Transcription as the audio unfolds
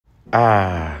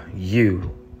Ah, you.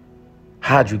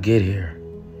 How'd you get here?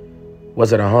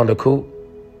 Was it a Honda Coupe?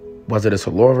 Was it a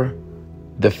Solora?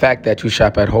 The fact that you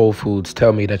shop at Whole Foods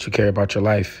tell me that you care about your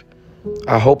life.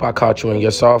 I hope I caught you in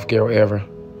your soft girl era.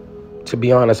 To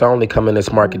be honest, I only come in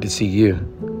this market to see you.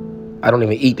 I don't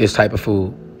even eat this type of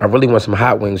food. I really want some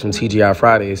hot wings from TGI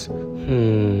Fridays.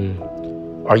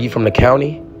 Are you from the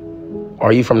county?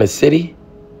 Are you from the city?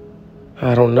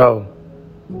 I don't know.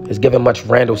 It's giving much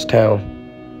Randallstown.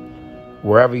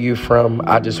 Wherever you're from,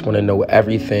 I just want to know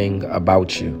everything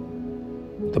about you.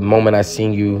 The moment I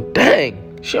seen you,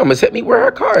 dang, she almost hit me with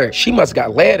her car. She must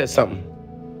got lead or something.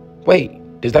 Wait,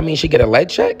 does that mean she get a lead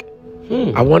check?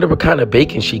 I wonder what kind of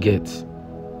bacon she gets.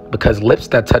 Because lips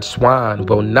that touch swine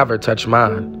will never touch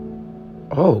mine.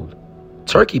 Oh,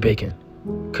 turkey bacon.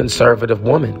 Conservative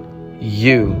woman.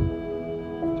 You.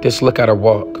 Just look at her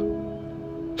walk.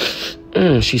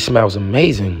 She smells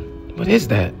amazing. What is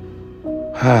that?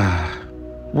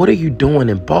 What are you doing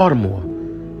in Baltimore?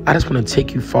 I just want to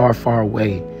take you far, far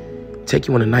away. Take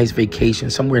you on a nice vacation,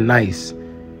 somewhere nice.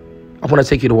 I want to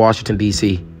take you to Washington,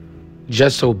 D.C.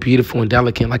 Just so beautiful and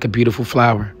delicate like a beautiful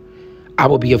flower. I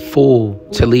will be a fool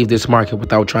to leave this market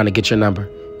without trying to get your number.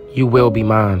 You will be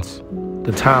mine.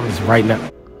 The time is right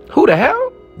now. Who the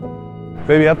hell?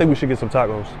 Baby, I think we should get some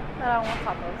tacos. No, I don't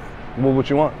want tacos. What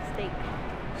you want? Steak.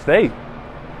 Steak?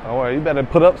 All right, you better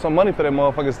put up some money for that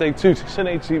motherfucking steak too. Shit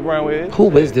ain't cheap around here.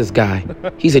 Who is this guy?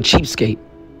 He's a cheapskate.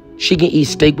 She can eat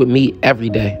steak with me every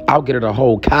day. I'll get her the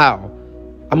whole cow.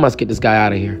 I must get this guy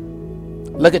out of here.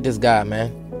 Look at this guy,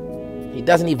 man. He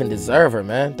doesn't even deserve her,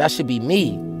 man. That should be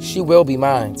me. She will be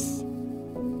mine.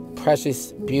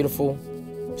 Precious, beautiful.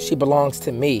 She belongs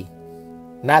to me,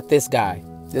 not this guy.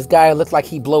 This guy looks like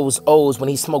he blows O's when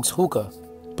he smokes hookah.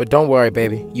 But don't worry,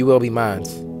 baby. You will be mine.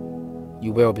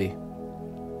 You will be.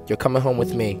 You're coming home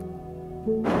with me.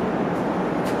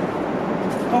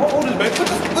 Oh, hold it, man.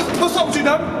 What's up with you,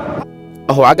 dummy?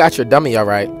 Oh, I got your dummy, all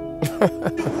right.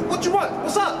 What you want?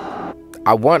 What's up?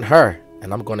 I want her,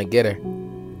 and I'm gonna get her.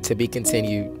 To be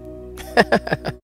continued.